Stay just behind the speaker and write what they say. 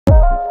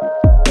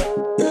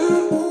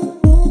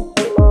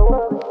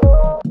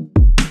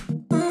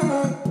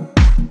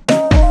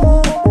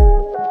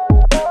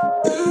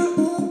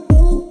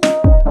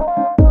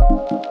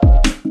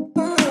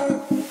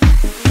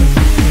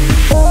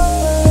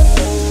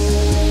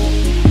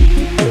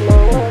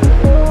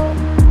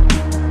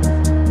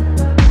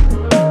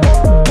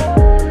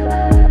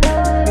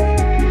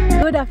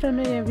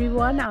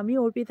আমি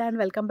Arpita and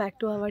welcome back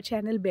to our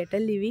channel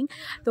better living.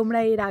 তোমরা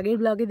এর আগের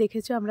ব্লগে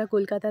দেখেছো আমরা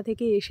কলকাতা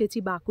থেকে এসেছি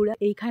বাঁকুড়া।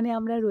 এইখানে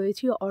আমরা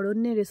রয়েছি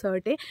অরণ্যে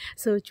রিসর্টে।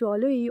 সো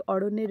চলো এই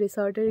অরণ্যে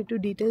রিসর্টের একটু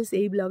ডিটেলস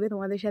এই ব্লগে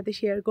তোমাদের সাথে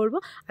শেয়ার করব,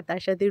 আর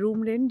তার সাথে রুম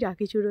রেন্ট যা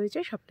কিছু রয়েছে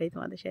সবটাই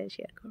তোমাদের সাথে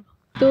শেয়ার করব।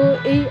 তো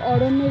এই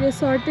অরণ্য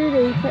রিসর্টের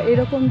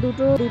এরকম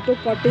দুটো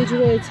কটেজ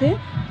রয়েছে।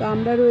 তো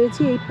আমরা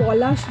রয়েছি এই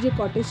পলাশ যে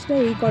কটেজটা,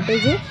 এই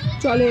কটেজে।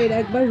 চলো এর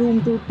একবার রুম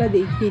ট্যুরটা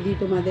দেখিয়ে দিই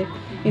তোমাদের।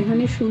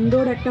 এখানে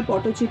সুন্দর একটা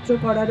পটচিত্র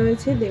করা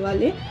রয়েছে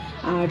দেওয়ালে,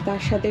 আর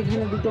তার সাথে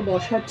এখানে দুটো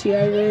বসার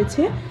চেয়ার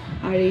রয়েছে।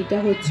 আর এইটা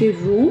হচ্ছে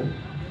রুম।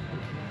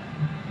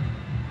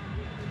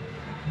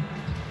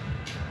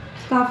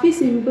 কাফি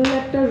সিম্পল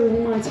একটা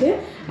রুম আছে,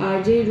 আর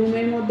যে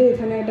রুমের মধ্যে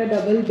এখানে একটা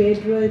ডাবল বেড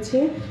রয়েছে,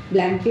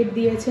 ব্ল্যাঙ্কেট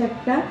দিয়েছে,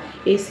 একটা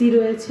এসি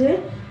রয়েছে,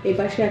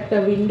 এপাশে একটা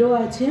উইন্ডো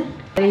আছে,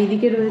 আর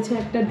এইদিকে রয়েছে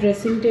একটা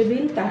ড্রেসিং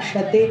টেবিল, তার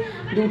সাথে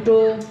দুটো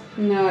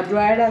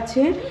ড্রয়ার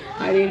আছে,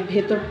 আর এর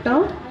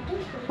ভেতরটাও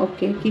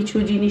ওকে কিছু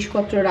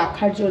জিনিসপত্র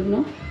রাখার জন্য।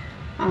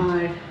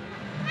 আর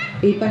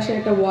এই পাশে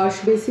একটা ওয়াশ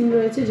বেসিন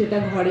রয়েছে যেটা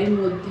ঘরের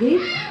মধ্যেই।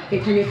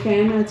 এখানে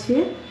ফ্যান আছে,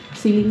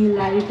 সিলিংয়ে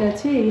লাইট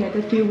আছে, এই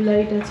একটা টিউব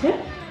লাইট আছে,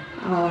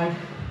 আর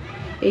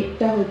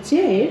একটা হচ্ছে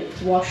এর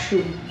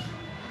ওয়াশরুম।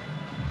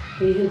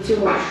 এই হচ্ছে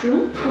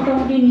ওয়াশরুম,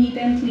 মোটামুটি নিট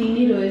অ্যান্ড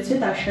ক্লিনই রয়েছে,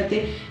 তার সাথে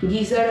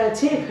গিজার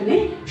আছে, এখানে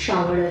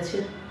শাওয়ার আছে।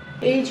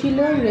 এই ছিল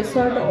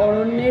রিসর্ট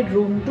অরণ্যের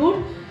রুম ট্যুর।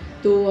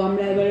 তো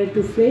আমরা এবার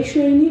একটু ফ্রেশ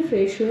হয়ে নিই,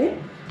 ফ্রেশ হয়ে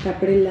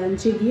তারপরে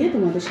লাঞ্চে গিয়ে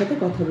তোমাদের সাথে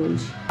কথা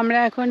বলছি। আমরা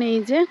এখন এই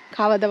যে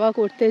খাওয়া দাওয়া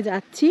করতে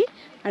যাচ্ছি,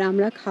 আর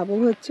আমরা খাবো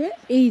হচ্ছে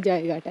এই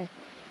জায়গাটায়।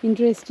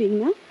 ইন্টারেস্টিং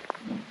না?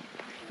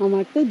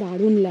 আমার তো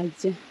দারুণ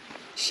লাগছে।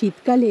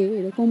 শীতকালে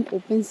এরকম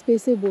ওপেন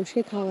স্পেসে বসে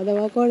খাওয়া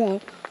দাওয়া করা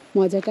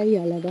মজাটাই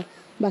আলাদা।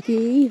 বাকি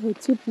এই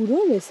হচ্ছে পুরো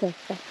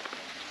রিসর্টটা।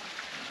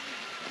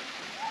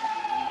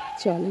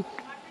 চলো,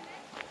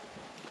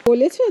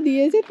 বলেছো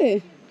দিয়ে যেতে?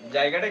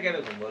 জায়গাটা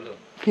কিরকম বলো?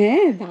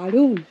 হ্যাঁ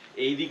দারুণ।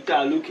 এই দিকটা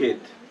আলু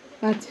ক্ষেত,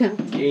 আচ্ছা,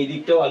 এই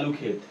দিকটাও আলু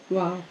ক্ষেত,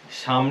 বাহ।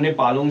 সামনে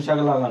পালং শাক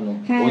লাগানো,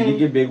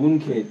 ওইদিকে বেগুন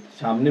ক্ষেত,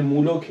 সামনে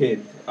মূলো ক্ষেত,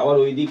 আবার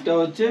ওই দিকটা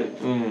হচ্ছে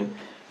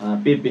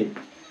পেঁপে।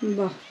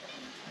 বাহ,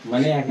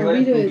 মানে একেবারে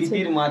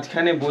প্রকৃতির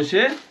মাঝখানে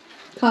বসে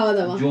খাওয়া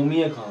দাওয়া,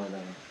 জমিয়ে খাওয়া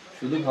দাওয়া।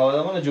 শুধু খাওয়া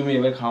দাওয়া না, জমিয়ে।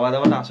 এবার খাওয়া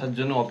দাওয়াটা আসার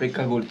জন্য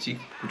অপেক্ষা করছি,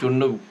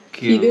 প্রচন্ড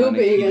খিদেও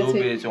পেয়ে গেছে।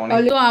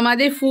 তো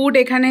আমাদের ফুড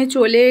এখানে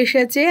চলে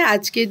এসেছে।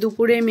 আজকে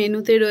দুপুরে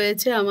মেনুতে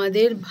রয়েছে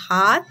আমাদের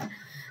ভাত,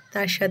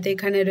 তার সাথে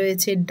এখানে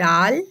রয়েছে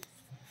ডাল,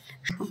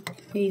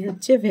 এই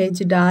হচ্ছে ভেজ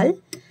ডাল,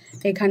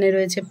 এখানে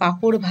রয়েছে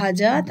পাঁপড়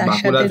ভাজা, তার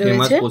সাথে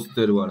রয়েছে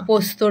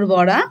পোস্তর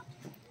বড়া,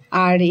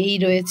 আর এই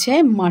রয়েছে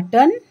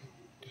মাটন।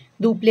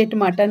 2 প্লেট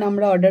মাটন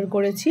আমরা অর্ডার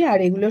করেছি, আর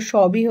এগুলো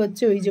সবই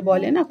হচ্ছে ওই যে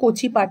বলে না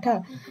কচি পাঁঠা,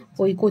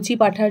 ওই কচি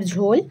পাঁঠার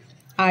ঝোল।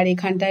 আর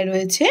এখানটায়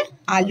রয়েছে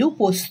আলু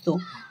পোস্ত,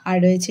 আর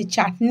রয়েছে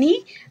চাটনি,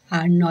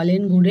 আর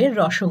নলেন গুড়ের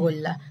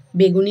রসগোল্লা।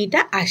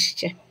 বেগুনিটা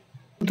আসছে।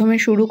 প্রথমে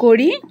শুরু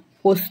করি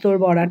পোস্তর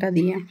বড়াটা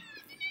দিয়ে।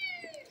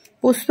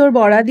 পোস্তর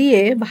বড়া দিয়ে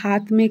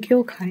ভাত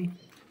মেখেও খায়।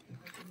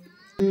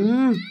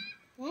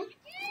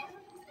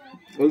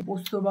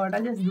 পোস্তর বড়াটা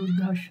জাস্ট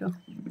দুর্ধর্ষ।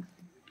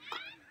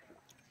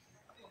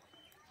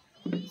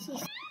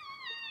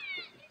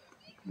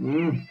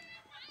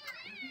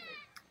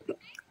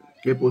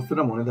 এই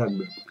পোস্তটা মনে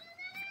থাকবে।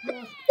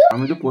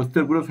 আমি তো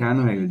পোস্তের পুরো ফ্যান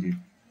হয়ে গেছি,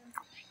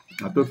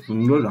 এত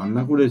সুন্দর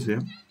রান্না করেছে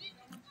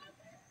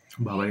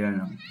ভাবা যায়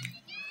না।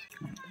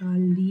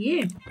 ডাল দিয়ে,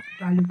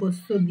 আলু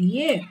পোস্ত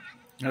দিয়ে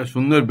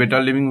সুন্দর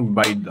বেটার লিভিং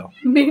বাইট দাও।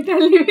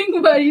 Better living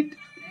byte.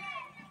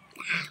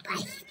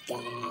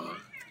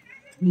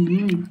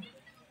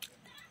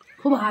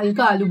 খুব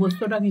হালকা আলু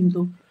পোস্তটা,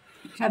 কিন্তু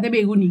সাথে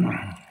বেগুনি।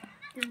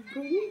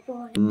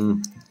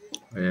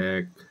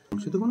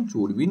 সে তো কোনো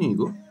চর্বি নেই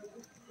গো,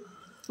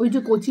 ওই যে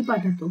কচি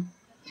পাটা, তো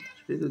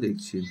সেই তো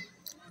দেখছি।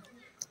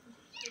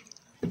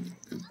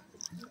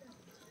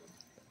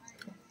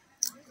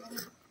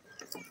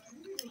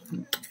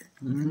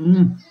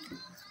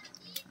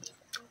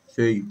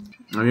 সেই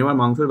আমি আমার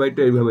মাংসের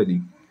বাইটটা এইভাবে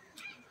দিই,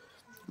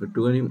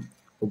 একটুখানি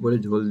উপরে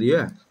ঝোল দিয়ে,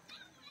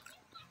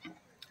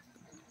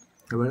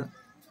 এবারে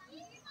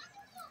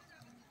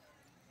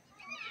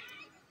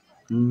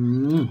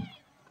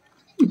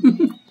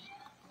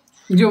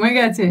জমে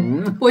গেছে।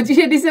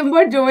 25শে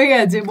ডিসেম্বর জমে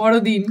গেছে,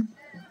 বড়দিন।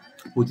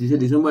 25শে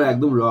ডিসেম্বর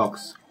একদম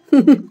রক্স।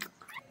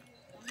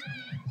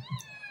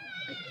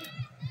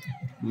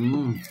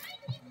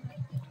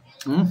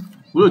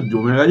 পুরো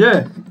জমে গেছে।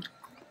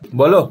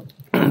 বলো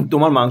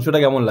তোমার মাংসটা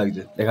কেমন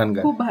লাগছে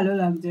এখানকার? খুব ভালো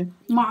লাগছে।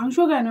 মাংস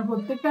কেন,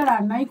 প্রত্যেকটা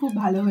রান্নাই খুব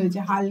ভালো হয়েছে,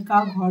 হালকা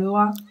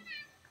ঘরোয়া,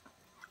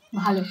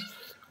 ভালো।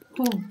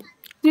 খুব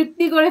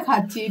তৃপ্তি করে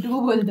খাচ্ছি, এটুকু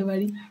বলতে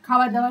পারি।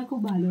 খাবার দাবার খুব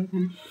ভালো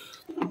এখানে।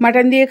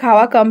 মাটন দিয়ে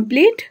খাওয়া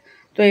কমপ্লিট।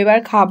 তো এবার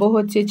খাবো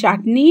হচ্ছে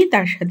চাটনি,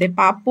 তার সাথে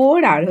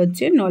পাঁপড়, আর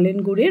হচ্ছে নলেন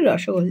গুড়ের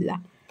রসগোল্লা।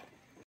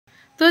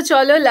 তো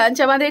চলো, লাঞ্চ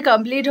আমাদের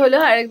কমপ্লিট হলো,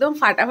 আর একদম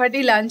ফাটাফাটি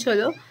লাঞ্চ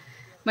হলো,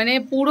 মানে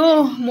পুরো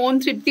মন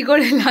তৃপ্তি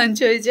করে লাঞ্চ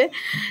হয়েছে।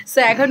 সো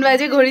এখন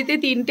বাজে ঘড়িতে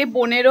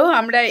 3:15।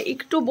 আমরা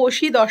একটু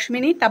বসি 10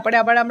 মিনিট, তারপরে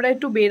আবার আমরা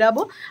একটু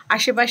বেরাবো,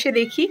 আশেপাশে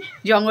দেখি,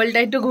 জঙ্গলটা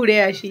একটু ঘুরে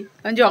আসি,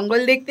 কারণ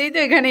জঙ্গল দেখতেই তো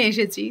এখানে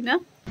এসেছি না।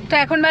 তো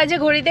এখন বাজে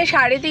ঘড়িতে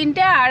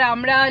 3:30 আর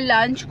আমরা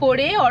লাঞ্চ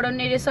করে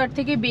অরণ্য রিসর্ট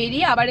থেকে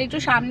বেরিয়ে আবার একটু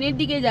সামনের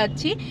দিকে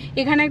যাচ্ছি।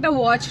 এখানে একটা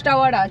ওয়াচ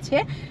টাওয়ার আছে,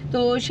 তো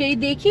সেই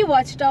দেখি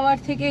ওয়াচ টাওয়ার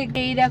থেকে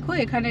এই দেখো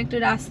এখানে একটা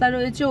রাস্তা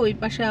রয়েছে, ওই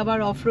পাশে আবার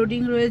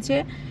অফরোডিং রয়েছে,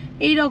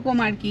 এই রকম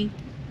আর কি।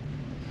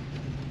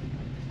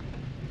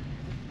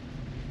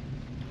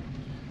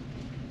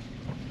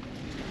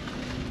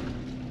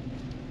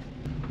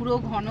 পুরো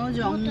ঘন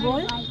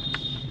জঙ্গল,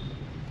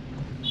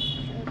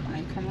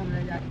 এখানে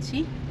আমরা যাচ্ছি।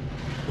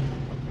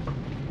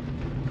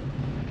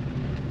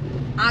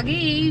 আগে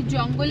এই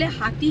জঙ্গলে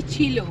হাতি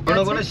ছিল,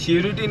 কোনো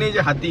সিকিউরিটি নেই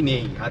যে হাতি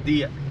নেই, হাতি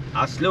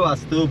আসলেও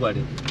আসতেও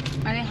পারে,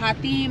 মানে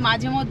হাতি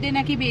মাঝে মধ্যে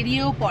নাকি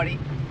বেরিয়েও পড়ে,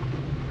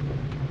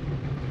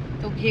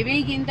 তো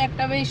ভেবেই কিন্তু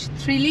একটা বেশ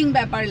থ্রিলিং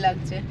ব্যাপার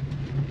লাগছে।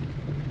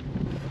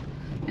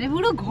 মানে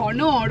পুরো ঘন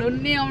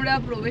অরণ্যে আমরা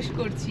প্রবেশ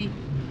করছি,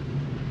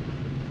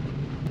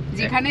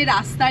 যেখানে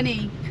রাস্তা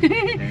নেই,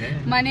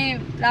 মানে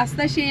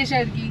রাস্তা শেষ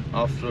আর কি,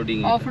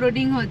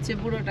 অফরোডিং হচ্ছে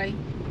পুরোটাই।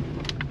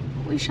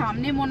 ওই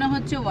সামনে মনে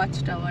হচ্ছে ওয়াচ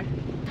টাওয়ার,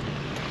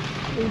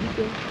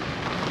 ওইদিকে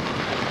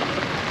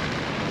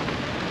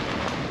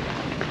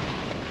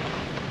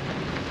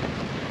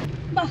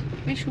বাহ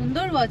বেশ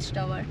সুন্দর ওয়াচ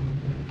টাওয়ার।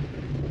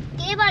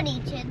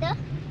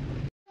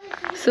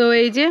 সো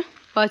এই যে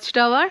ওয়াচ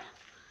টাওয়ার,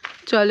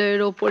 চলো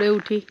এর ওপরে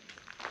উঠি।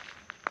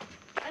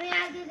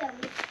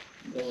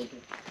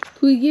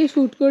 তুই গিয়ে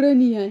শুট করে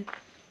নিয়ে আয়,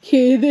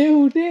 খেয়ে দিয়ে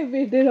উঠে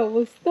পেটের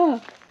অবস্থা।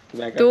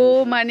 তো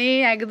মানে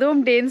একদম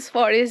ডেন্স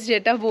ফরেস্ট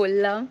যেটা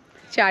বললাম,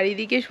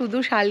 চারিদিকে শুধু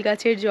শাল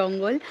গাছের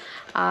জঙ্গল,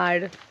 আর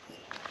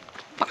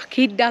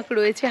পাখির ডাক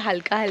রয়েছে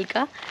হালকা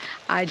হালকা,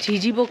 আর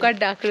ঝিঝি পোকার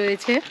ডাক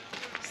রয়েছে,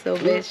 সো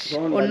বেশ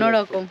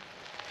অন্যরকম।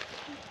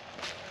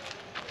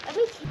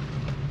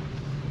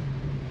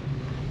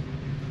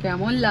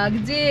 কেমন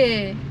লাগছে?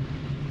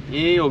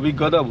 এই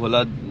অভিজ্ঞতা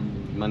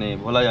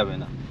ভোলা যাবে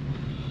না।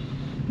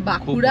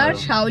 বাঁকুড়ার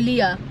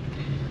শাওলিয়া,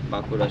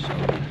 বাঁকুড়ার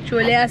শাওলিয়া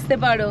চলে আসতে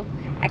পারো,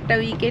 একটা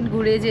উইকেন্ড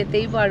ঘুরে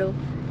যেতেই পারো,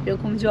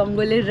 এরকম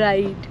জঙ্গলের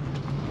রাইড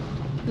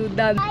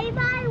দুর্দান্ত।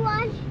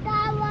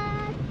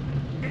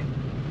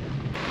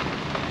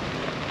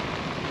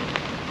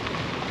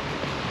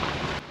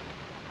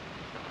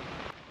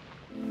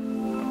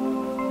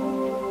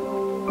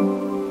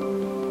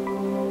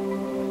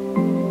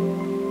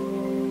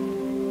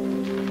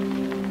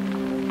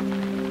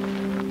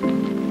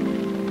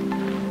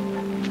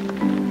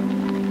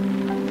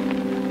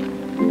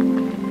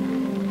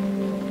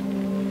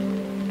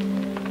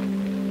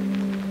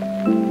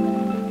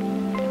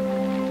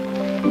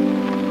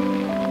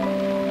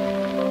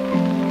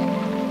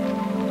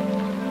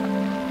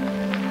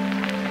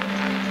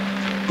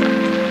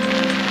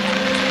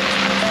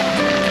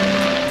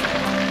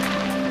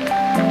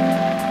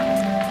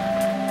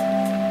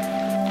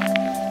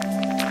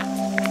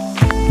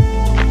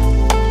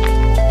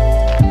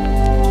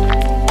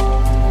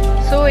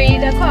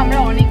 আমরা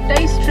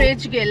অনেকটাই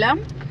স্ট্রেচ গেলাম,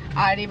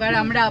 আর এবার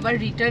আমরা আবার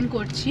রিটার্ন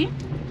করছি।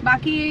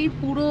 বাকি এই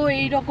পুরো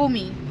এই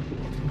রকমই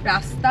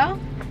রাস্তা,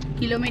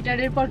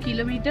 কিলোমিটারের পর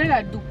কিলোমিটার,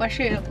 আর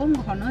দুপাশে এরকম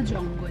ঘন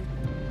জঙ্গল।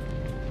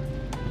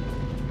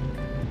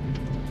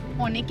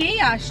 অনেকেই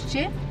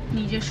আসছে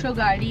নিজস্ব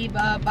গাড়ি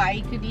বা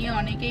বাইক নিয়ে,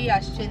 অনেকেই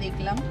আসছে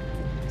দেখলাম,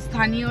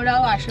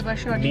 স্থানীয়রাও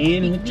আশেপাশে অনেক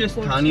মেন হচ্ছে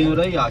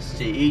স্থানীয়রাই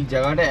আসছে। এই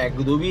জায়গাটা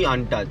একদমই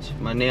আনটাচ,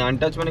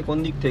 মানে কোন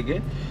দিক থেকে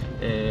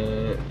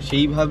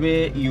সেইভাবে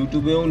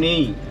ইউটিউবেও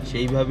নেই,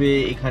 সেইভাবে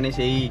এখানে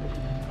সেই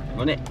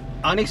মানে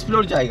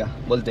আনএক্সপ্লোর জায়গা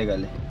বলতে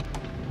গেলে,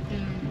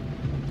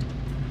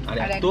 আর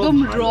একদম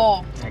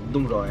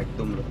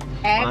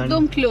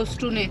ক্লোজ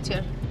টু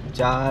নেচার।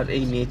 যার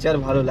এই নেচার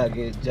ভালো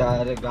লাগে,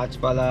 যার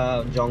গাছপালা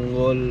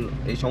জঙ্গল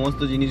এই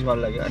সমস্ত জিনিস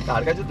ভালো লাগে, আর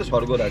তার কাছে তো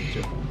স্বর্গরাজ্য।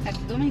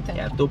 একদমই তাই।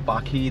 এত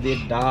পাখিদের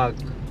ডাক,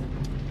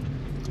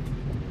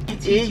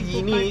 এই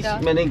জিনিস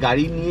মানে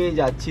গাড়ি নিয়ে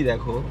যাচ্ছি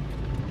দেখো,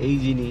 এই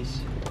জিনিস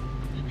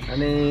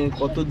মানে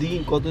কত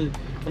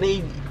মানে এই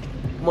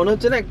মনে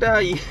হচ্ছে না একটা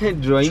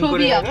ড্রয়িং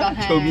করে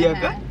ছবি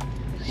আঁকা,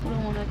 পুরো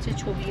মনে হচ্ছে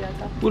ছবি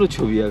আঁকা, পুরো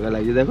ছবি আঁকা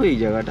লাগছে। দেখো এই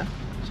জায়গাটা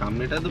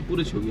সামনেটা তো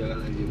পুরো ছবি আঁকা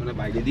লাগছে, মানে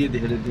বাইরে দিয়ে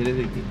ধীরে ধীরে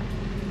দেখি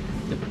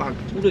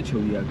পুরো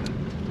ছবি আঁকা।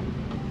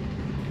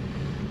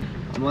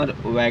 আমার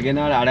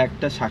ওয়াগনার আর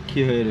একটা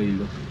সাক্ষী হয়ে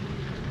রইল,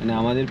 মানে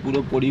আমাদের পুরো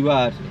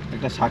পরিবার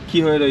একটা সাক্ষী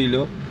হয়ে রইল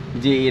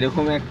যে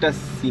এরকম একটা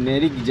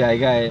সিনারিক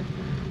জায়গায়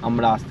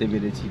আমরা আসতে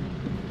পেরেছি,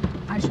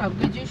 আর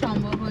সবকিছু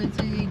সম্ভব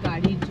হয়েছে এই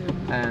গাড়ির জন্য।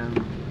 হ্যাঁ,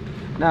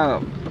 না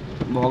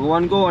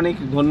ভগবানকেও অনেক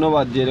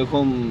ধন্যবাদ যে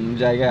এরকম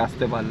জায়গায়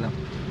আসতে পারলাম।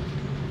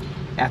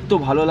 এত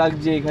ভালো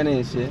লাগছে এখানে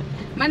এসে,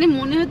 মানে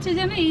মনে হচ্ছে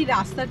যেন এই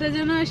রাস্তাটা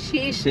যেন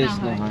শেষ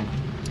না হয়,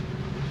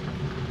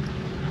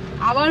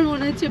 আবার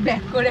মনে হচ্ছে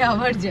ব্যাক করে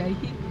আবার যাই,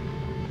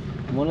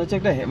 মনে হচ্ছে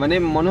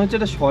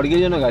একটা স্বর্গে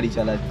যেন গাড়ি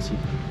চালাচ্ছি।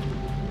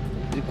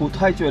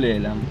 কোথায় চলে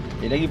এলাম?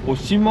 এটা কি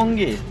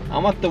পশ্চিমবঙ্গে?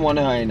 আমার তো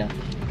মনে হয় না।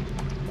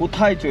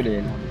 কোথায় চলে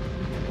এলাম?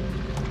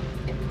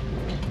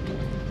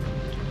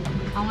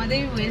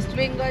 আমাদের ওয়েস্ট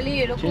বেঙ্গলে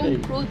এরকম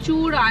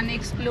প্রচুর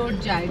আনএক্সপ্লোরড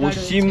জায়গা রয়েছে।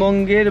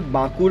 পশ্চিমবঙ্গের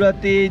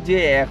বাঁকুড়াতে যে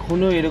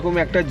এখনো এরকম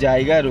একটা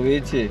জায়গা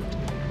রয়েছে,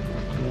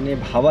 মানে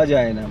ভাবা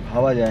যায়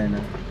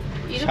না।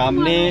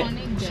 সামনে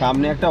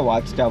সামনে একটা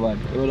ওয়াচ টাওয়ার,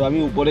 এবার আমি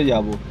উপরে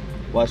যাব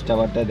ওয়াচ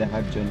টাওয়ারটা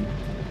দেখার জন্য।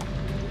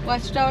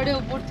 ওয়াচ টাওয়ারের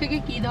উপর থেকে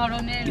কি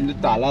ধরনের কিন্তু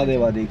তালা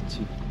দেওয়া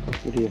দেখছি।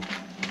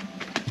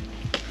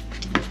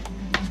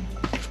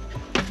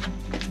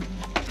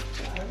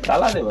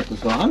 তালা দেওয়া তো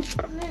সোহান?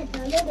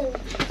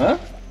 হ্যাঁ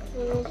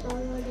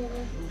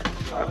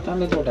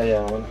তাহলে তো ওটা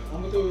যাবো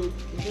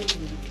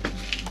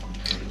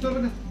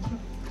না,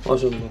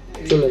 অসম্ভব।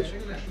 চলে এসো।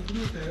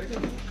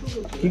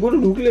 কি করে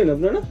ঢুকলেন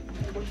আপনারা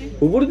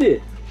উপর দিয়ে?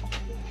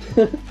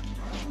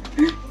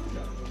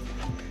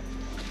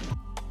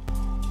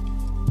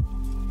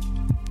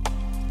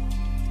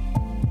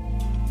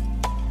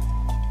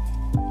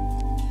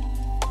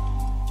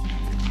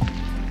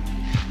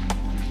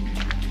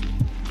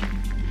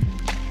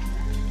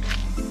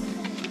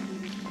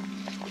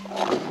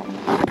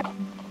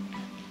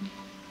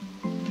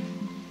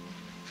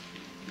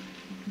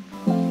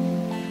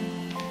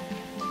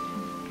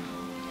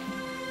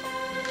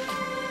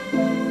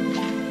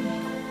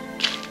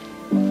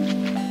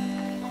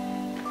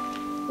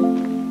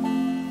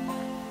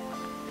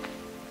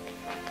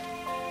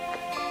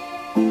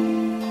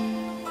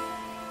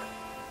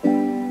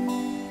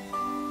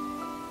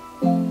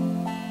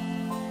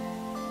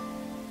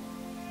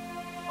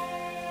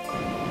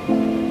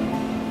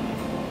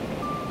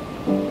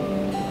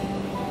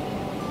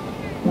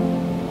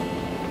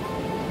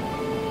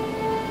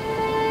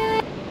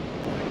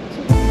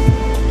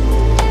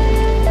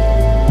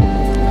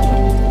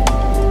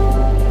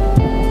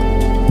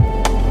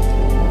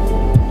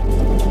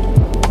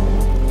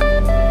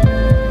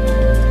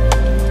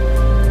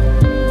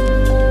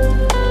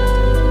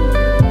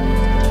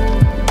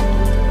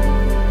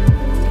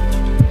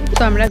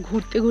 তো আমরা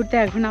ঘুরতে ঘুরতে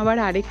এখন আবার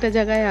আরেকটা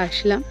জায়গায়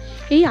আসলাম,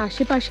 এই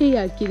আশেপাশেই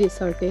আর কি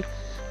রিসর্টে।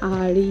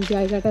 আর এই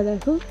জায়গাটা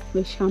দেখো,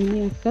 বেশ সামনে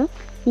একটা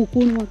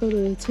পুকুর মতো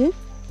রয়েছে,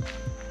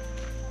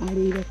 আর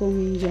এইরকম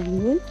এই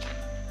জঙ্গল,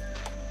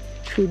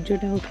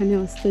 সূর্যটা ওখানে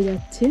অস্ত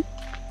যাচ্ছে,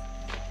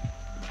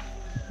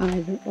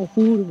 আর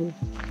অপূর্ব,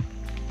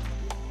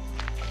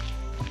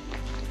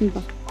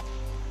 বাহ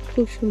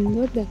খুব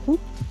সুন্দর। দেখো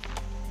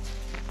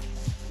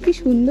কি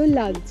সুন্দর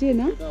লাগছে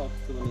না?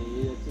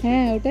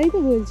 হ্যাঁ ওটাই তো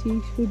বলছি,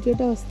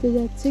 সূর্যটা অস্ত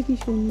যাচ্ছে, কি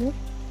সুন্দর,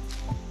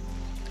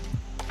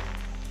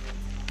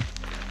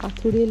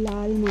 পাথুরে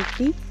লাল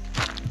মাটি।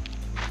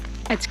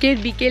 আজকের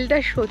বিকেলটা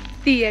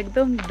সত্যি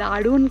একদম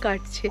দারুণ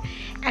কাটছে,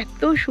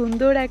 এত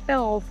সুন্দর একটা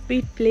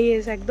অফবিট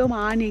প্লেস, একদম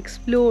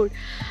আনএক্সপ্লোর্ড,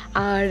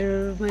 আর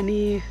মানে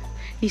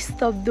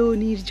নিস্তব্ধ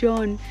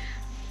নির্জন,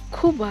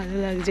 খুব ভালো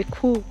লাগছে,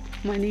 খুব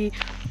মানে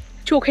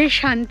চোখের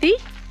শান্তি,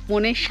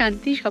 মনের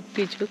শান্তি, সব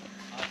কিছু।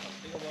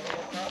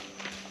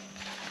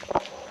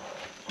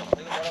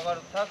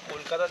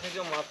 কলকাতা থেকে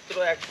মাত্র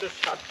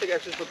 160 থেকে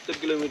 170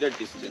 কিলোমিটার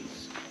ডিস্টেন্স,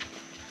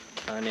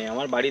 মানে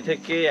আমার বাড়ি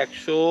থেকে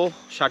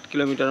 160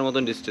 কিলোমিটারের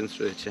মতন ডিস্টেন্স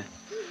রয়েছে।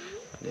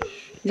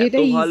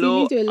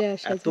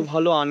 এত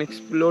ভালো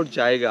আনএক্সপ্লোরড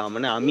জায়গা,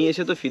 মানে আমি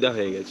এসে তো ফিদা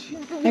হয়ে গেছি,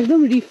 একদম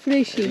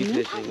রিফ্রেশিং,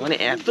 মানে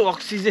এত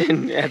অক্সিজেন,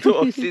 এত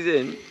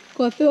অক্সিজেন,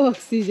 কত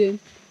অক্সিজেন।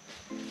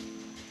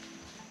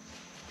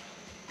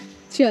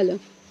 চলো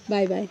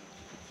বাই বাই।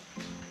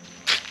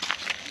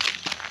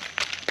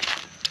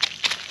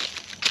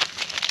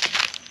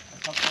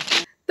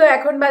 তো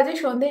এখন বাজে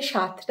সন্ধ্যে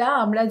 7টা,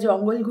 আমরা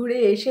জঙ্গল ঘুরে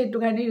এসে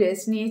একটুখানি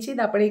রেস্ট নিয়েছি,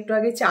 তারপরে একটু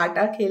আগে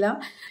চাটা খেলাম।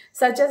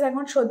 সাচাস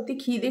এখন সত্যি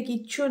খিদে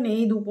কিচ্ছু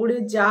নেই, দুপুরে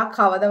যা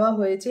খাওয়া দাওয়া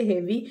হয়েছে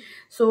হেভি।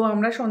 সো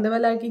আমরা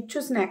সন্ধ্যাবেলা আর কিচ্ছু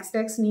স্ন্যাক্স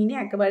ট্যাক্স নিই নি,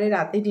 একেবারে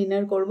রাতে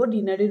ডিনার করব,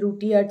 ডিনারে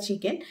রুটি আর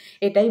চিকেন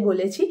এটাই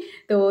বলেছি।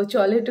 তো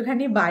চলো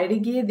একটুখানি বাইরে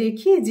গিয়ে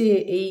দেখি যে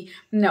এই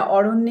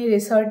অরণ্যে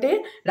রিসর্টের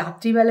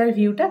রাত্রিবেলার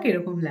ভিউটা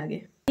কিরকম লাগে।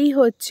 এই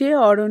হচ্ছে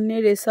অরণ্যে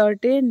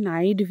রিসর্টের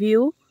নাইট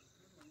ভিউ।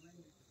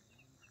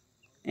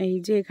 এই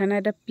যে এখানে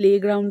একটা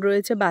প্লেগ্রাউন্ড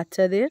রয়েছে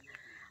বাচ্চাদের,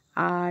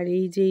 আর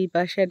এই যে এই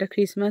পাশে একটা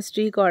ক্রিসমাস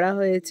ট্রি করা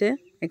হয়েছে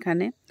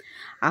এখানে,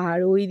 আর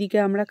ওই দিকে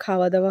আমরা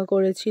খাওয়া দাওয়া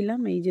করেছিলাম।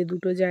 এই যে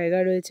দুটো জায়গা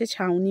রয়েছে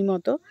ছাউনি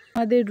মতো,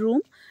 আমাদের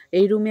রুম,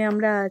 এই রুমে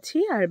আমরা আছি,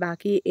 আর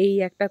বাকি এই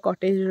একটা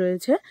কটেজ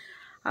রয়েছে।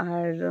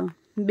 আর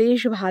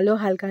বেশ ভালো,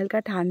 হালকা হালকা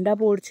ঠান্ডা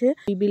পড়ছে।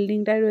 এই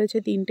বিল্ডিংটায় রয়েছে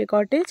 3টে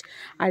কটেজ,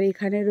 আর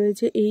এখানে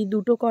রয়েছে এই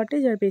 2টো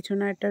কটেজ, আর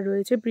পেছনে একটা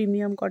রয়েছে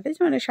প্রিমিয়াম কটেজ,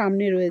 মানে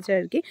সামনে রয়েছে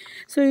আর কি।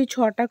 সো এই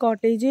 6টা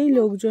কটেজেই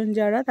লোকজন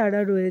যারা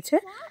তারা রয়েছে।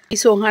 এই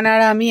সোহান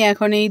আর আমি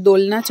এখন এই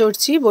দোলনা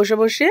চড়ছি বসে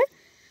বসে,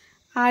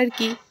 আর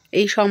কি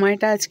এই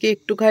সময়টা আজকে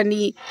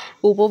একটুখানি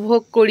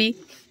উপভোগ করি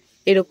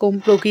এরকম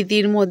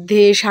প্রকৃতির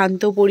মধ্যে,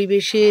 শান্ত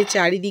পরিবেশে,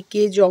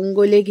 চারিদিকে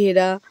জঙ্গলে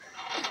ঘেরা।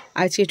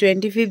 আজকে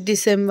 25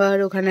 ডিসেম্বর,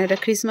 ওখানে একটা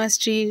ক্রিসমাস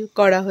ট্রি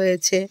করা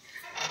হয়েছে,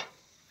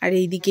 আর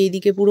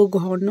এইদিকে পুরো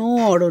ঘন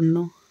অরণ্য,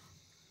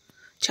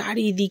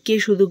 চারিদিকে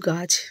শুধু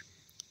গাছ,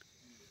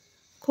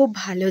 খুব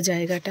ভালো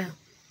জায়গাটা,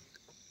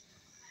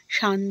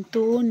 শান্ত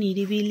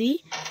নিরিবিলি,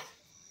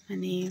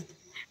 মানে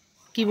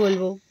কি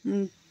বলবো,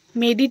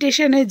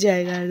 মেডিটেশনের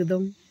জায়গা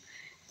একদম।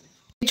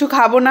 কিছু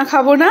খাবো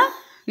না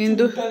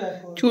কিন্তু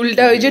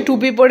চুলটা ওই যে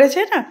টুপি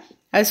পড়েছে না,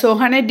 আর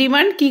সোহানের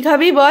ডিমান্ড কি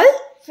খাবি বল?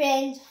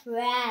 French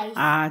fries.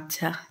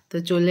 আচ্ছা, তো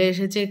চলে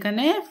এসেছে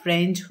এখানে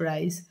ফ্রেঞ্চ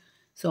ফ্রাইস,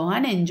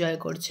 সোহান এনজয়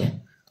করছে।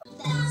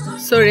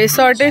 সো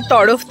রিসর্টের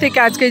তরফ থেকে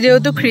আজকে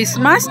যেহেতু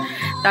ক্রিসমাস,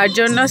 তার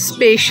জন্য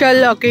স্পেশাল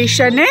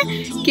অকেশনে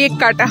কেক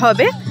কাটা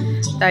হবে,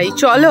 তাই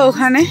চলো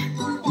ওখানে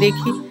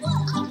দেখি।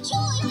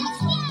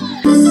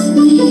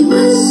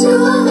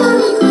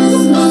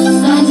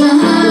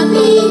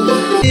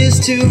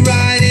 To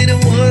ride in a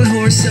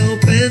one-horse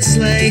open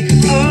sleigh.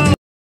 Oh.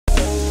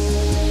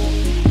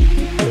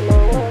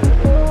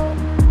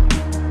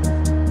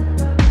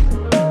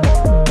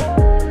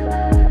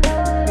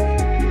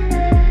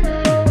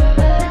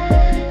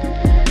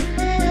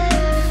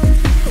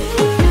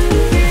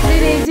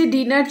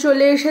 Dinner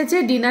চলে এসেছে,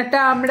 ডিনারটা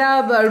আমরা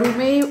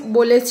রুমেই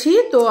বলেছি,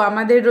 তো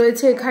আমাদের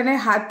রয়েছে এখানে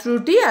হাত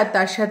রুটি আর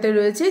তার সাথে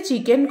রয়েছে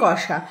চিকেন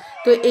কষা।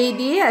 তো এই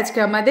দিয়ে আজকে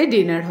আমাদের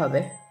ডিনার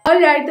হবে।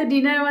 অলরাইট, তো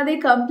ডিনার আমাদের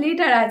কমপ্লিট।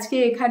 আর আজকে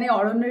এখানে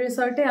অরণ্য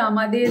রিসর্টে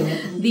আমাদের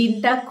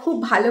দিনটা খুব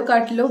ভালো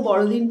কাটলো,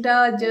 বড়দিনটা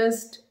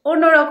জাস্ট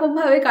অন্যরকম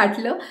ভাবে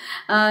কাটলো।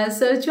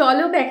 সো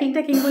চলো প্যাকিং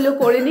ট্যাকিংগুলো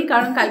করে নিই,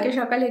 কারণ কালকে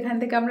সকালে এখান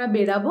থেকে আমরা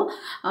বেরাবো।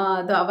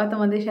 তো আবার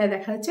তোমাদের সাথে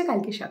দেখা হচ্ছে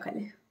কালকে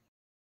সকালে।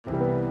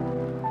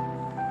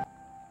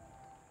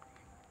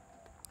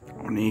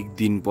 অনেক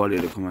দিন পর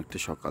এরকম একটা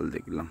সকাল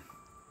দেখলাম,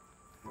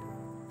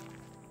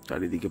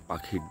 চারিদিকে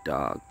পাখির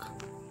ডাক,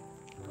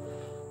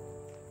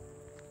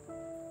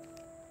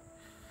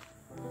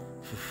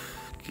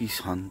 কি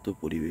শান্ত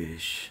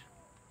পরিবেশ।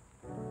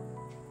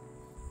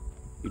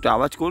 একটু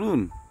আওয়াজ করুন।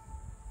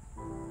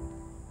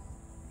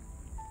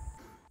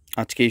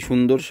 আজকে এই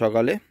সুন্দর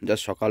সকালে, যা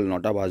সকাল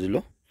 9টা বাজলো,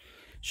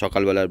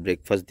 সকালবেলার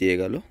ব্রেকফাস্ট দিয়ে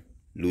গেল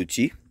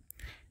লুচি,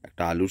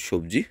 একটা আলুর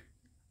সবজি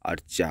আর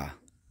চা,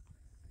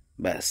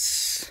 ব্যাস।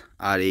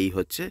 আর এই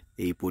হচ্ছে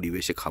এই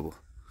পরিবেশে খাবো।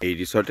 এই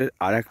রিসর্টের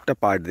আর একটা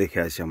পার্ট দেখে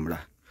আসি আমরা।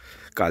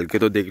 কালকে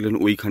তো দেখলেন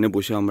ওইখানে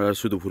বসে আমরা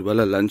শুধু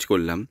ভোরবেলা লাঞ্চ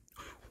করলাম,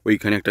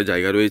 ওইখানে একটা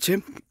জায়গা রয়েছে,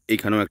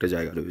 এইখানেও একটা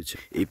জায়গা রয়েছে।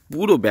 এই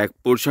পুরো ব্যাক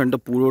পোর্শনটা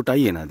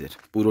পুরোটাই এনাদের।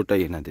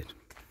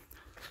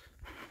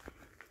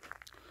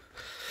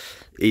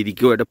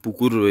 এইদিকেও একটা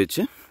পুকুর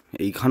রয়েছে,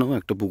 এইখানেও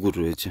একটা পুকুর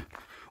রয়েছে।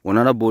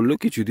 ওনারা বললো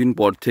কিছুদিন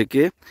পর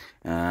থেকে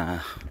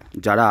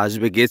যারা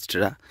আসবে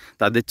গেস্টরা,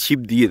 তাদের ছিপ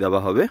দিয়ে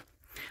দেওয়া হবে,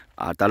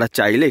 আর তারা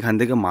চাইলে এখান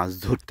থেকে মাছ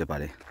ধরতে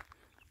পারে।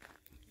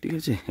 ঠিক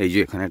আছে, এই যে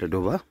এখানে একটা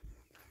ডোবা,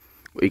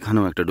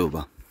 ওইখানেও একটা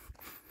ডোবা,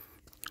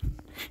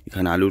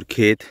 এখানে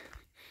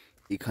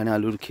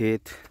আলুর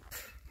ক্ষেত,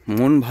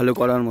 মন ভালো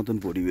করার মতন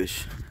পরিবেশ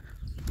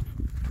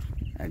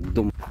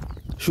একদম।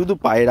 শুধু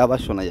পায়ের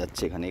আওয়াজ শোনা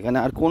যাচ্ছে এখানে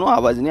আর কোনো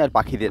আওয়াজ নেই, আর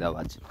পাখিদের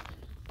আওয়াজ।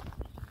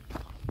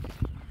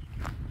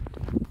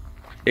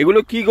 এগুলো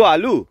কি গো,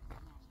 আলু?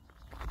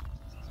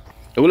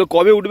 এগুলো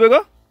কবে উঠবে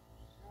গো?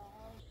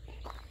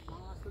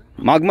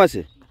 মাঘ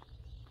মাসে।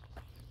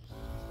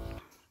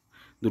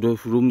 দুটো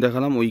রুম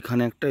দেখালাম,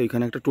 ওইখানে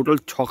একটা, টোটাল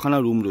 6খানা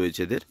রুম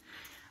রয়েছে এদের।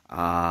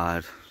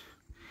 আর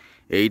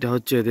এইটা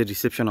হচ্ছে এদের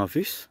রিসেপশন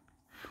অফিস,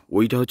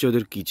 ওইটা হচ্ছে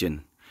ওদের কিচেন।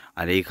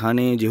 আর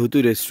এখানে যেহেতু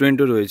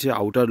রেস্টুরেন্টও রয়েছে,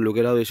 আউটার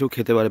লোকেরাও এসেও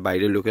খেতে পারে,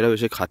 বাইরের লোকেরাও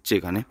এসে খাচ্ছে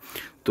এখানে।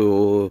 তো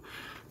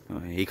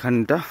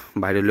এইখানটা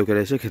বাইরের লোকেরা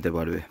এসে খেতে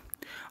পারবে।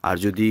 আর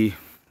যদি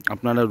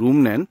আপনারা রুম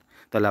নেন,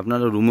 তাহলে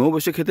আপনারা রুমেও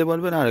বসে খেতে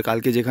পারবেন, আর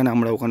কালকে যেখানে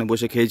আমরা ওখানে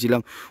বসে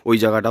খেয়েছিলাম ওই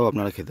জায়গাটাও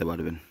আপনারা খেতে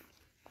পারবেন।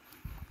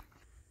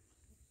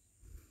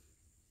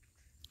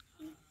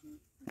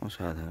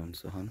 অসাধারণ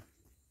সোহান।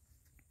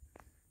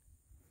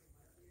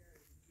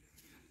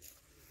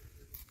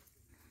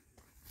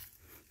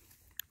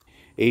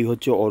 এই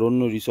হচ্ছে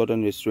অরণ্য রিসর্ট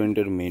অ্যান্ড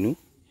রেস্টুরেন্টের মেনু।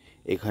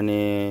 এখানে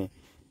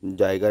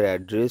জায়গার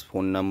অ্যাড্রেস,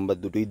 ফোন নাম্বার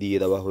দুটোই দিয়ে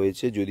দেওয়া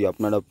হয়েছে। যদি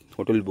আপনারা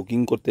হোটেল বুকিং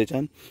করতে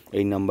চান,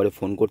 এই নাম্বারে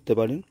ফোন করতে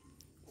পারেন,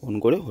 ফোন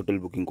করে হোটেল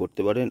বুকিং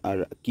করতে পারেন। আর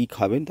কি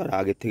খাবেন তার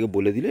আগের থেকে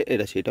বলে দিলে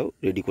এরা সেটাও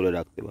রেডি করে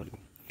রাখতে পারবে।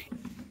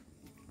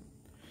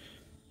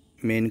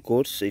 মেন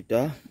কোর্স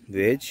এটা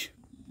ভেজ,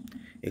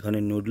 এখানে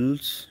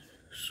নুডলস,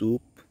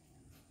 স্যুপ,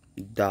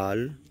 ডাল,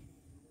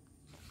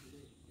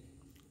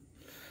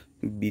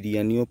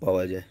 বিরিয়ানিও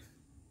পাওয়া যায়,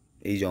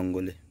 এই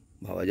জঙ্গলে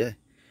পাওয়া যায়।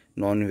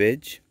 নন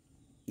ভেজ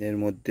এর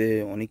মধ্যে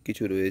অনেক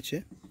কিছু রয়েছে,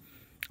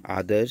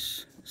 আদার্স,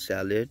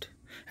 স্যালাড।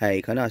 হ্যাঁ,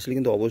 এখানে আসলে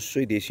কিন্তু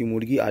অবশ্যই দেশি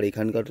মুরগি আর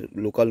এখানকার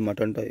লোকাল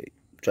মাটনটা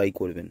ট্রাই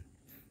করবেন।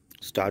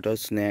 স্টার্টার,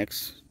 স্ন্যাক্স,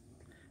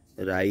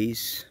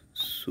 রাইস,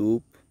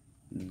 স্যুপ,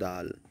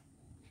 ডাল।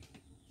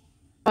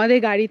 আমাদের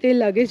গাড়িতে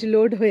লাগেজ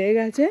লোড হয়ে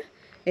গেছে।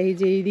 এই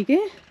যে এইদিকে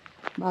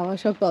বাবা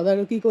সব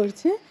তদারকি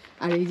করছে,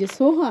 আর এই যে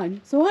সোহান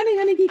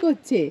এখানে কি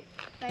করছে?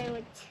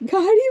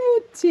 গাড়ি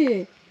মুছছে।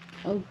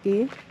 ওকে,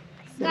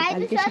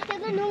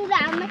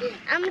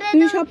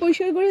 তুমি সব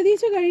পরিষ্কার করে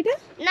দিয়েছো গাড়িটা?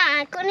 না,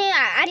 এখন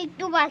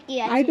আরেকটু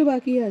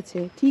বাকি আছে।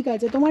 ঠিক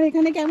আছে, তোমার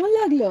এখানে কেমন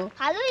লাগলো?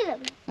 ভালোই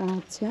লাগলো।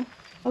 আচ্ছা,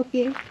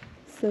 ওকে।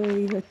 সো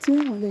এই হচ্ছে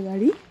আমাদের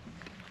গাড়ি,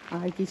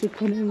 আর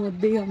কিছুক্ষণের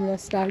মধ্যেই আমরা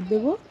স্টার্ট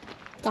দেবো।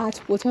 কাজ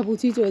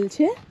পোছাপুছি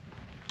চলছে,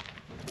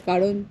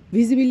 কারণ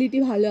ভিজিবিলিটি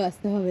ভালো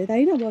আসতে হবে,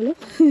 তাই না বলো?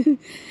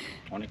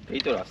 অনেকটাই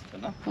তো রাস্তা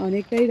না?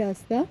 অনেকটাই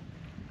রাস্তা।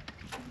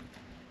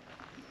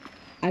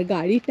 আর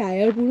গাড়ির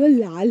টায়ার পুরো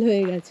লাল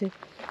হয়ে গেছে,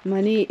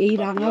 মানে এই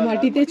রাঙা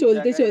মাটিতে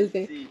চলতে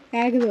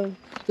একদম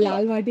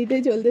লাল মাটিতে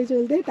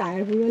চলতে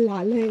টায়ার পুরো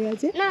লাল হয়ে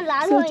গেছে।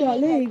 তো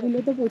চলে, এইগুলো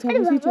তো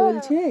পোছাপুছি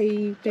চলছে,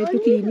 এইটা একটু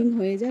ক্লিনিং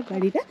হয়ে যাক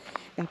গাড়িটা,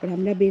 তারপর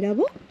আমরা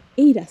বেরাবো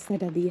এই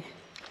রাস্তাটা দিয়ে।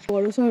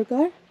 বড়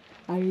সরকার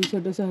আর এই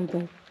ছোট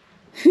সরকার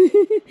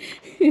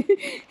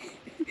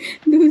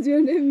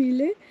দুজনে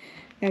মিলে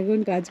এখন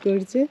কাজ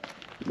করছে।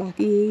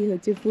 বাকি এই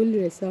হচ্ছে ফুল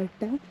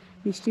রিসর্টটা।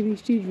 মিষ্টি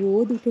মিষ্টি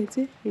রোদ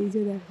উঠেছে, এই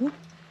যে দেখো,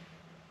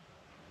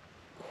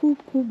 খুব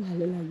খুব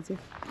ভালো লাগছে।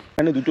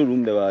 এখানে দুটো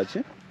রুম দেওয়া আছে।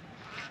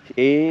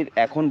 এর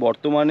এখন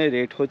বর্তমানে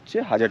রেট হচ্ছে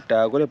 1000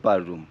 টাকা করে পার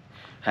রুম।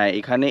 হ্যাঁ,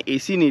 এখানে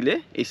এসি নিলে,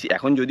 এসি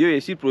এখন যদিও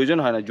এসির প্রয়োজন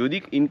হয় না, যদি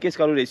ইনকেস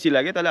কারোর এসি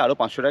লাগে তাহলে আরও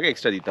 500 টাকা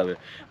এক্সট্রা দিতে হবে।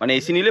 মানে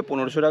এসি নিলে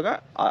 1500 টাকা,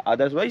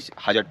 আদার্সওয়াইজ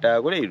 1000 টাকা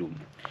করে এই রুম।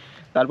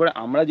 তারপরে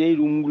আমরা যেই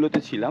রুমগুলোতে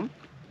ছিলাম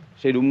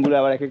সেই রুমগুলো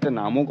আবার এক একটা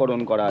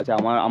নামকরণ করা আছে।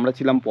 আমরা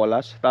ছিলাম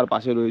পলাশ, তার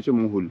পাশে রয়েছে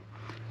মহুল।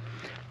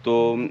 তো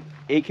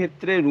এই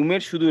ক্ষেত্রে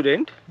রুমের শুধু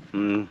রেন্ট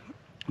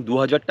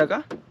 2000 টাকা,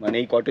 মানে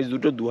এই কটেজ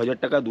দুটো 2000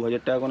 টাকা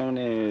 2000 টাকা করে,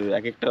 মানে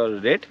এক একটা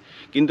রেট।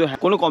 কিন্তু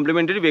কোনো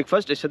কমপ্লিমেন্টারি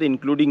ব্রেকফাস্ট এর সাথে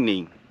ইনক্লুডিং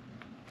নেই।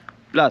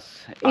 প্লাস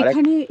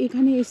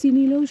এখানে এসি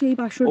নিলেও সেই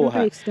 500 টাকা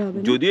এক্সট্রা হবে।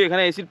 যদিও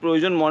এখানে এসির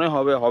প্রয়োজন মনে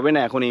হবে না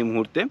এখন এই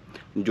মুহূর্তে।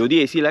 যদি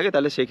এসি লাগে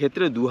তাহলে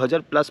সেক্ষেত্রে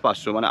 2000 প্লাস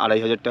 500, মানে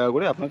 2500 টাকা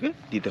করে আপনাকে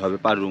দিতে হবে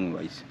পার রুম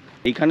ওয়াইজ।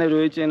 এখানে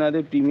রয়েছে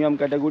এনাদের প্রিমিয়াম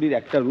ক্যাটাগরির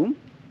একটা রুম,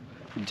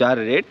 যার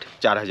রেট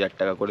 4000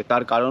 টাকা করে।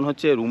 তার কারণ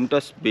হচ্ছে রুমটা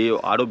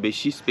আরও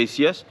বেশি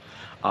স্পেসিয়াস,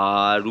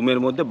 আর রুমের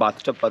মধ্যে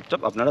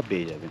বাথটাব আপনারা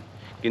পেয়ে যাবেন,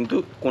 কিন্তু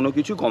কোনো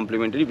কিছু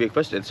কমপ্লিমেন্টারি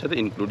ব্রেকফাস্ট এর সাথে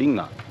ইনক্লুডিং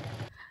না।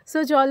 সো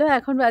চলো,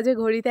 এখন বাজে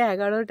ঘড়িতে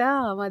 11টা,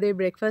 আমাদের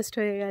ব্রেকফাস্ট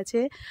হয়ে গেছে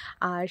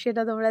আর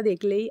সেটা তোমরা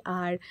দেখলেই।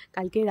 আর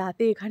কালকে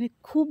রাতে এখানে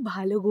খুব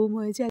ভালো ঘুম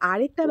হয়েছে।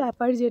 আরেকটা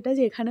ব্যাপার যেটা,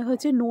 যে এখানে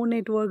হচ্ছে নো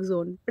নেটওয়ার্ক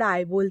জোন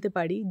প্রায় বলতে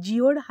পারি।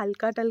 জিওর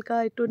হালকা টালকা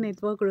একটু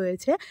নেটওয়ার্ক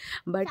রয়েছে,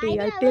 বাট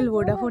এয়ারটেল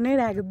ভোডাফোনের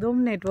একদম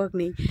নেটওয়ার্ক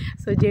নেই।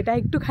 সো যেটা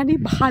একটুখানি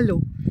ভালো,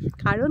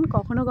 কারণ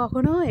কখনো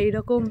কখনো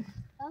এইরকম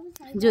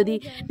যদি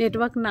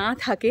নেটওয়ার্ক না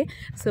থাকে,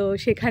 সো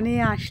সেখানে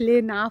আসলে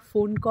না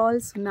ফোন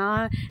কলস, না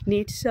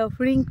নেট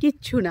সার্ফিং,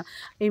 কিচ্ছু না।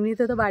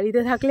 এমনিতে তো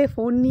বাড়িতে থাকলে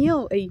ফোন নিয়েও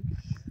এই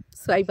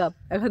সোয়াইপ আপ,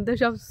 এখন তো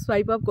সব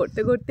সোয়াইপ আপ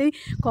করতে করতেই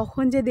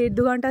কখন যে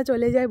 1.5-2 ঘন্টা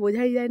চলে যায়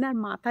বোঝাই যায় না, আর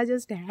মাথা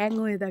জাস্ট হ্যাং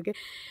হয়ে থাকে।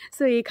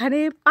 সো এখানে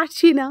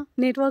পারছি না,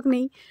 নেটওয়ার্ক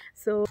নেই।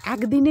 সো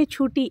একদিনে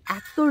ছুটি,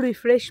 এত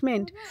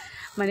রিফ্রেশমেন্ট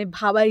মানে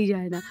ভাবাই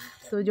যায় না।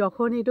 সো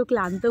যখন একটু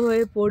ক্লান্ত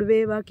হয়ে পড়বে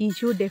বা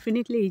কিছু,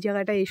 ডেফিনেটলি এই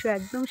জায়গাটা এসো।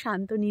 একদম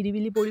শান্ত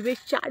নিরিবিলি পরিবেশ,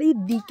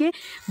 চারিদিকে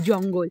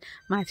জঙ্গল,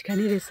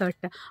 মাঝখানে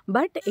রিসর্টটা।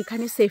 বাট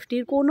এখানে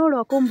সেফটির কোনো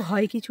রকম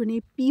ভয় কিছু নেই,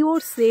 পিওর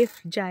সেফ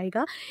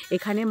জায়গা।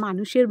 এখানে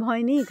মানুষের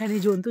ভয় নেই, এখানে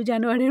জন্তু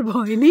জানোয়ারের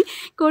ভয় নেই,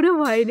 কোনো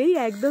ভয় নেই।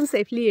 একদম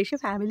সেফলি এসে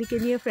ফ্যামিলিকে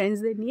নিয়ে,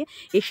 ফ্রেন্ডসদের নিয়ে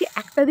এসে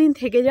একটা দিন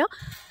থেকে যাও,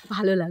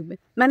 ভালো লাগবে।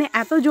 মানে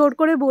এত জোর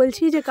করে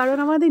বলছি যে কারণ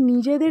আমাদের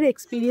নিজেদের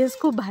এক্সপিরিয়েন্স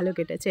খুব ভালো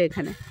কেটেছে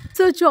এখানে।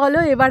 সো চলো,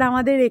 এবার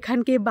আমাদের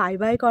এখানকে বাই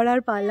বাই করার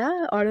পালা।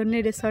 অরণ্য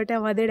রিসর্টে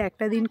আমাদের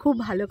একটা দিন খুব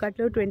ভালো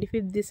কাটলো।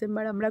 25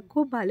 ডিসেম্বর আমরা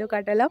খুব ভালো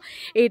কাটালাম।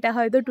 এটা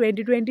হয়তো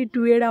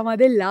 2022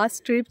 আমাদের লাস্ট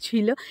ট্রিপ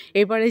ছিল।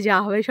 এরপরে যা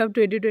হবে সব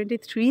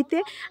 2023-তে,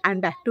 অ্যান্ড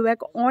ব্যাক টু ব্যাক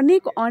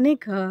অনেক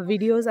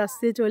ভিডিওস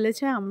আসতে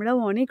চলেছে। আমরাও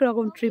অনেক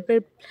রকম ট্রিপের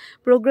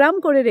প্রোগ্রাম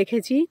করে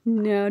রেখেছি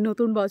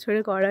নতুন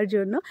বছরে করার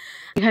জন্য।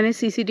 এখানে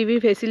সিসিটিভি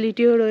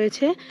ফেসিলিটিও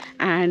রয়েছে।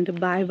 And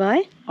bye bye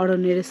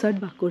Aranya resort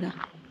Bankura.